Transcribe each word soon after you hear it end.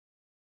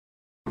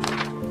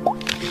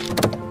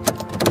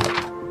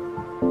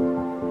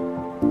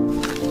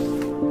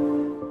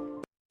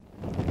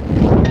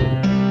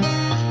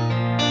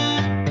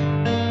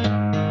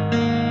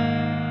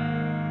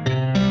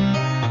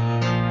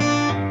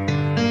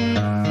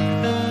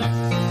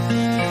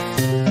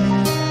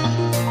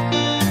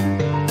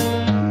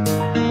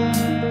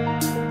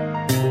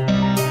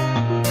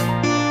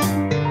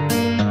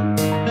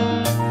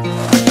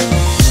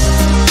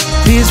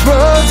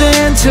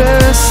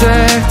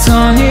intersect,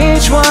 on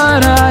each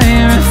one I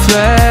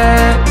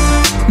reflect.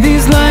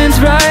 These lines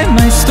write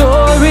my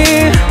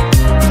story,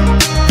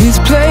 these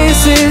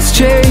places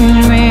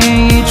change me,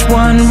 each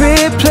one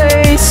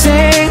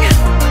replacing,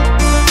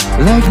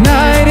 like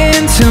night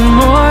into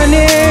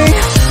morning.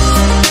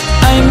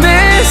 I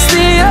miss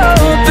the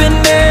open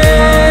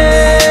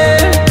air,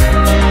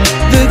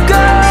 the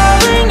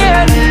going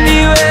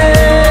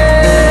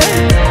anywhere,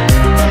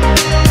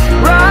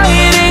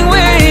 riding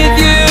with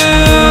you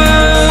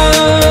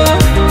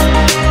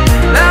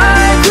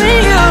like we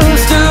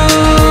used to.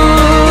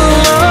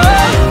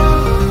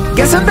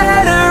 Guess I'm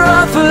better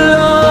off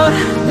alone,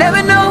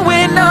 never know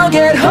when I'll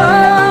get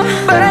home,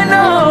 but I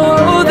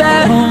know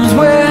that home's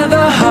where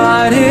the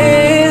heart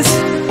is.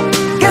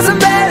 Guess I'm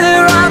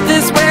better off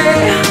this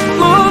way,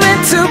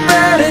 moving to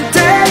better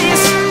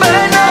days, but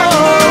I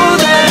know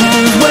that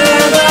home's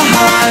where the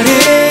heart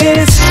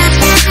is.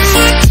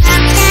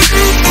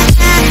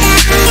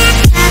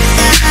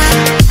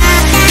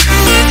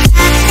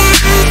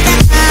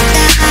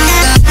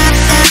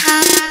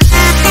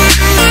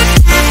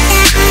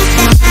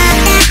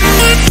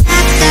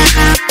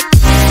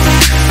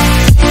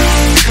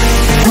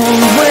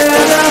 Home's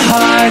where the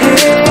heart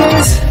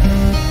is.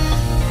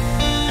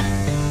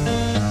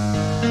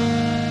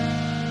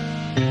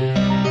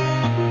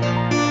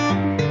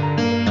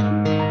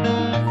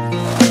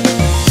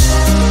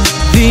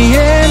 The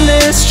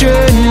endless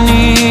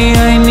journey,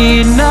 I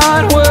need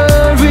not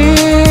worry,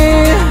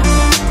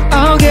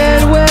 I'll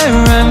get where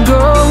I'm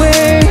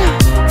going.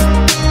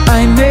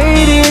 I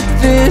made it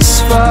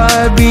this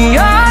far,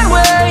 beyond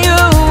where you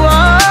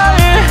are,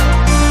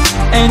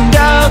 and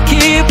I'll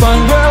keep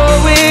on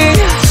growing.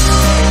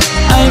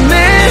 I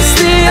miss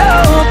the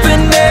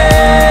open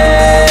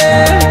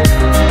air,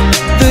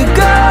 the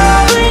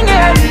going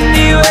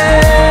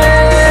anywhere,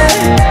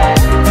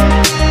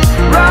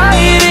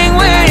 riding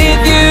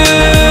with you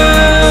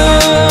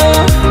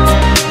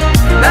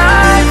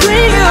like we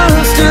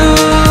used to.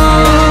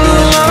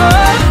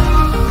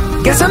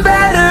 Guess I'm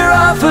better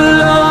off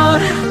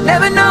alone,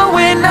 never know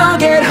when I'll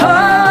get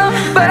home,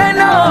 but I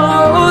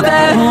know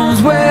that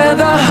home's where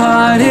the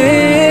heart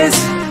is.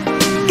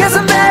 Guess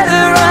I'm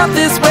better off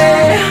this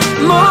way,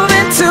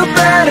 moving to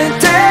better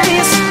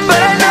days,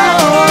 but I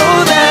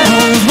know that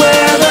home's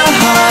where the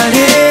heart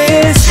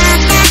is.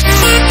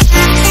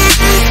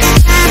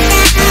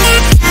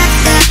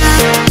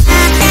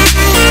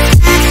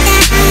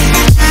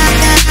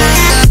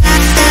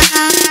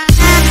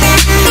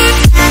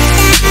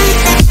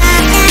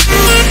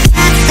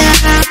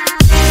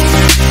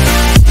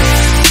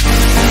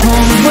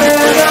 Home's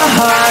where the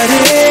heart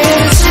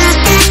is.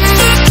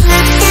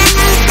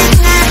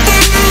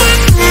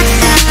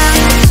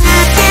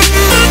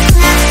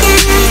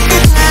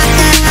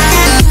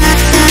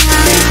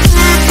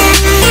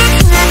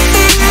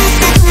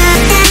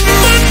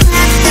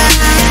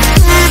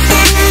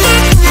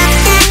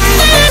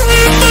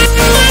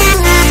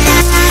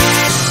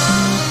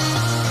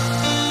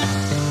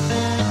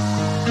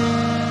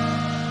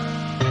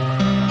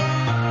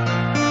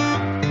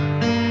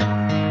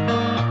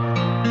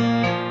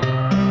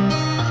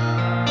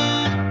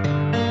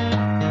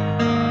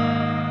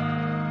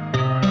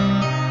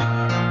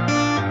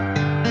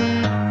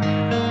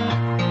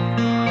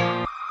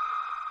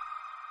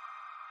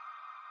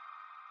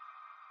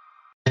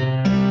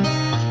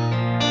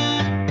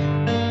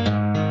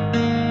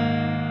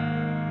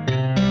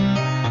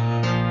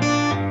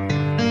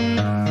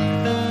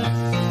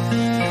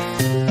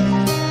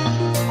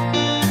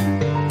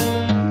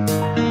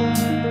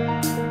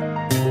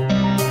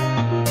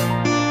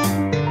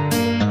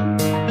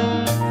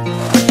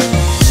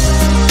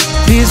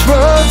 These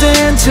roads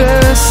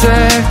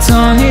intersect,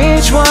 on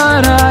each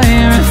one I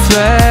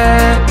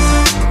reflect.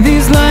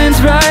 These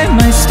lines write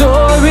my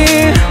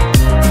story,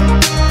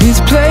 these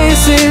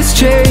places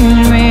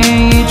change